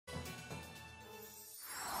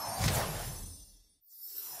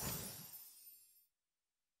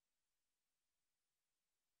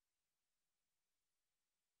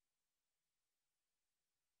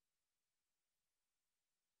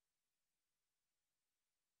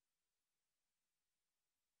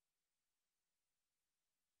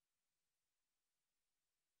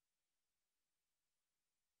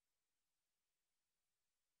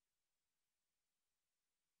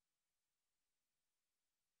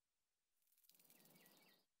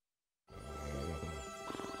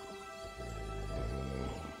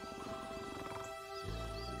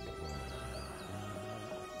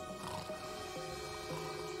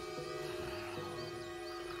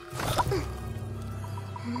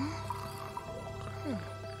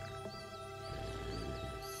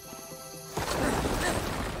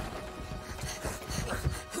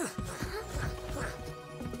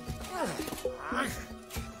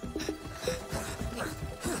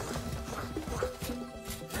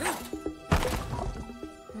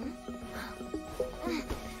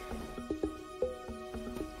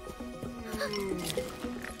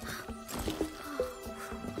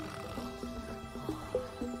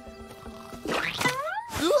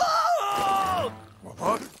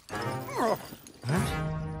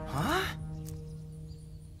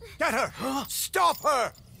Get her! Stop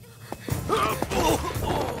her!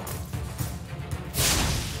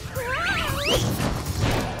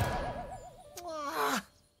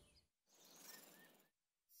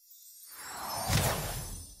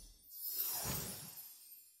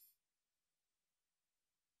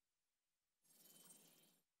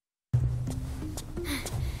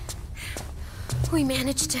 We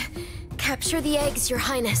managed to capture the eggs, Your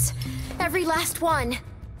Highness. Every last one.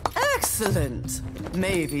 Excellent.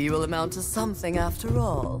 Maybe you will amount to something after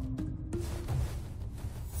all.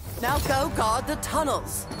 Now go guard the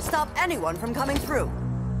tunnels. Stop anyone from coming through.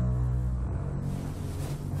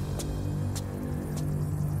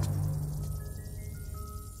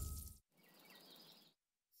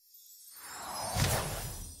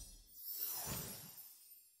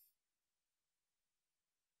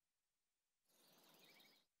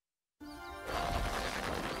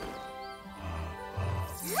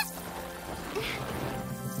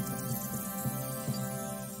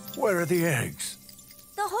 Where are the eggs?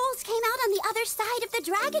 The holes came out on the other side of the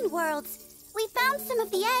dragon worlds. We found some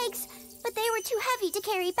of the eggs, but they were too heavy to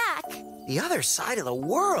carry back. The other side of the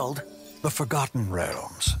world? The Forgotten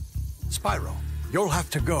Realms. Spyro, you'll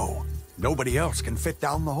have to go. Nobody else can fit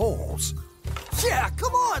down the holes. Yeah,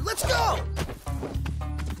 come on, let's go!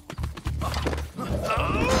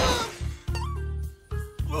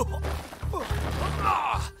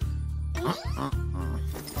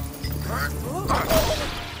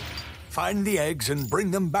 Find the eggs and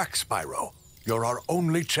bring them back, Spyro. You're our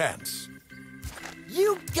only chance.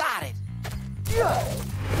 You got it! Yeah.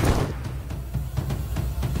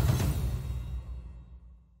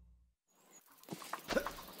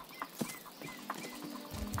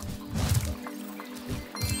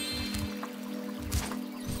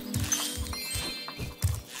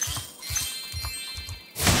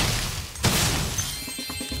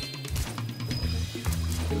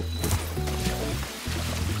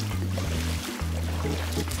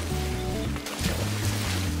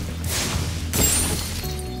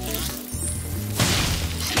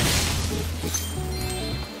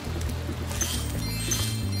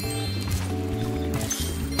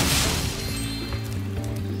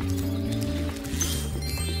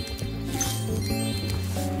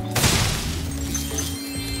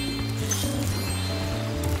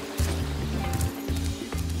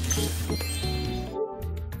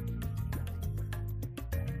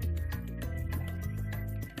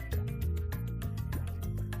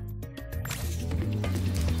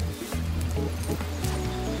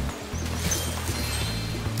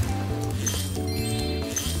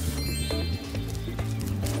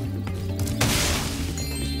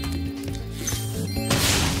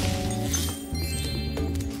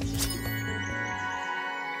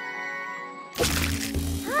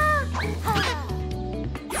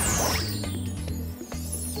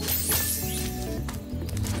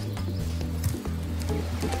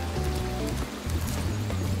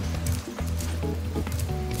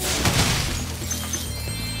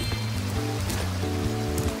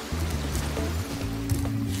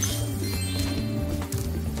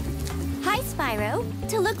 Spyro.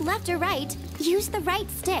 To look left or right, use the right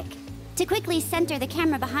stick. To quickly center the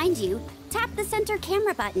camera behind you, tap the center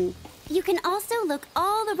camera button. You can also look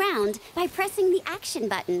all around by pressing the action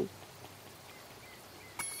button.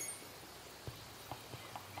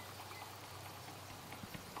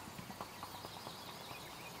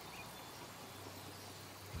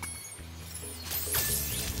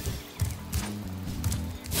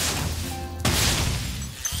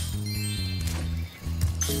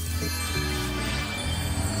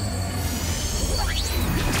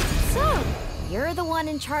 So, you're the one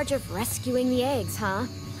in charge of rescuing the eggs, huh?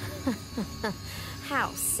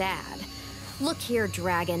 How sad. Look here,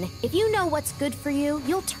 Dragon. If you know what's good for you,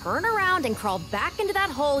 you'll turn around and crawl back into that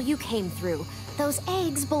hole you came through. Those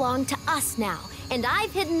eggs belong to us now, and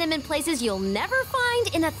I've hidden them in places you'll never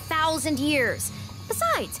find in 1,000 years.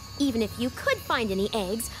 Besides, even if you could find any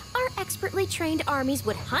eggs, our expertly trained armies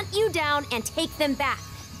would hunt you down and take them back.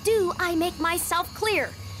 Do I make myself clear?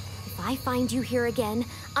 If I find you here again,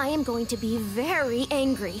 I am going to be very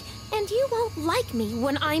angry. And you won't like me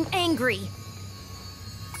when I'm angry.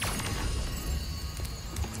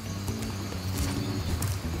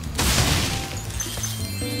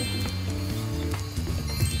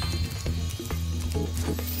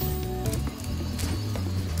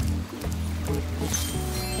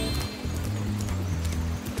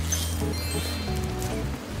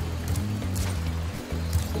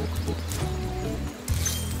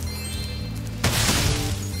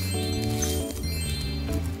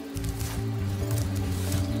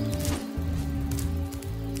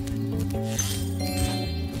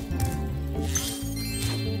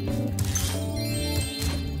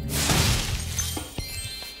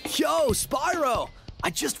 Yo, Spyro!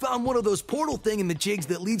 I just found one of those portal thingamajigs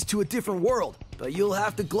that leads to a different world, but you'll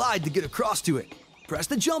have to glide to get across to it. Press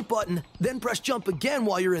the jump button, then press jump again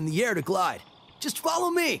while you're in the air to glide. Just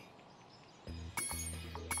follow me!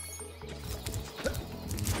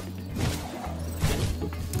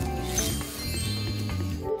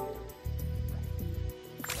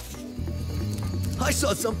 I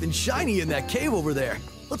saw something shiny in that cave over there.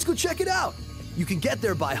 Let's go check it out. You can get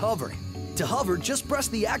there by hovering. To hover, just press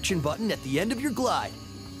the action button at the end of your glide.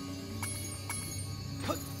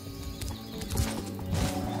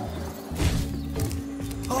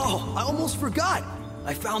 Oh, I almost forgot.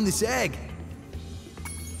 I found this egg.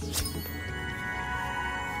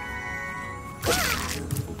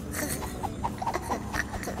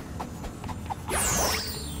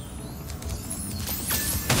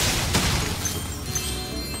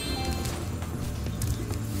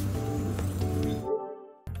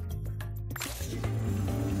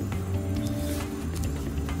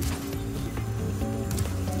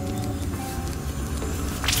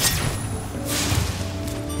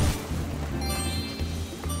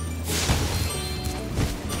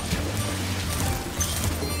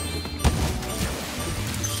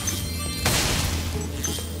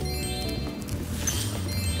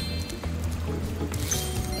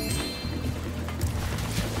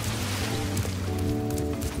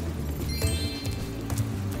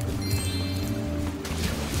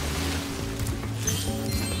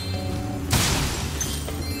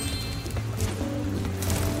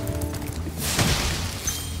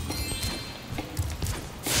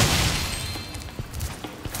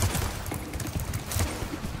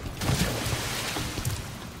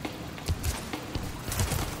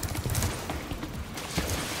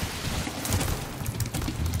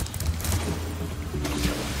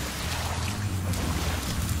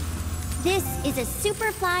 This is a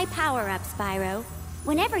Superfly power-up, Spyro.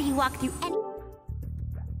 Whenever you walk through any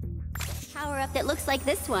power-up that looks like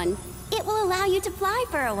this one, it will allow you to fly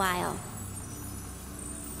for a while.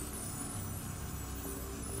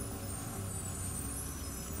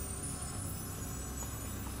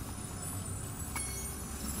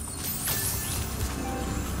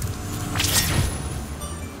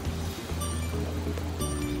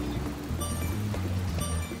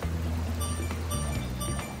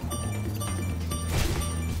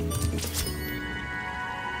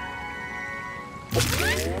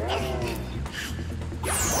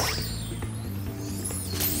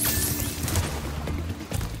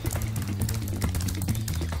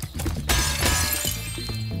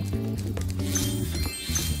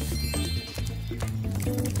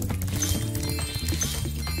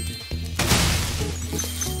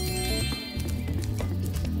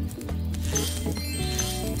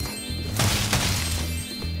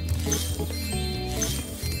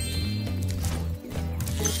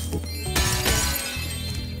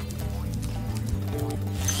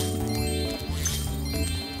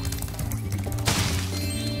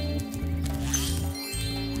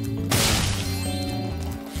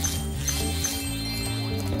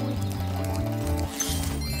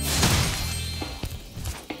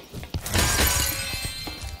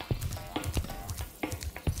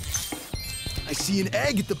 I see an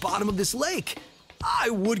egg at the bottom of this lake. I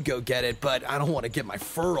would go get it, but I don't want to get my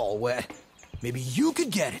fur all wet. Maybe you could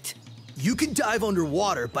get it. You can dive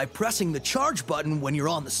underwater by pressing the charge button when you're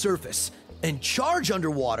on the surface, and charge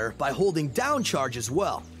underwater by holding down charge as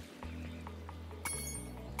well.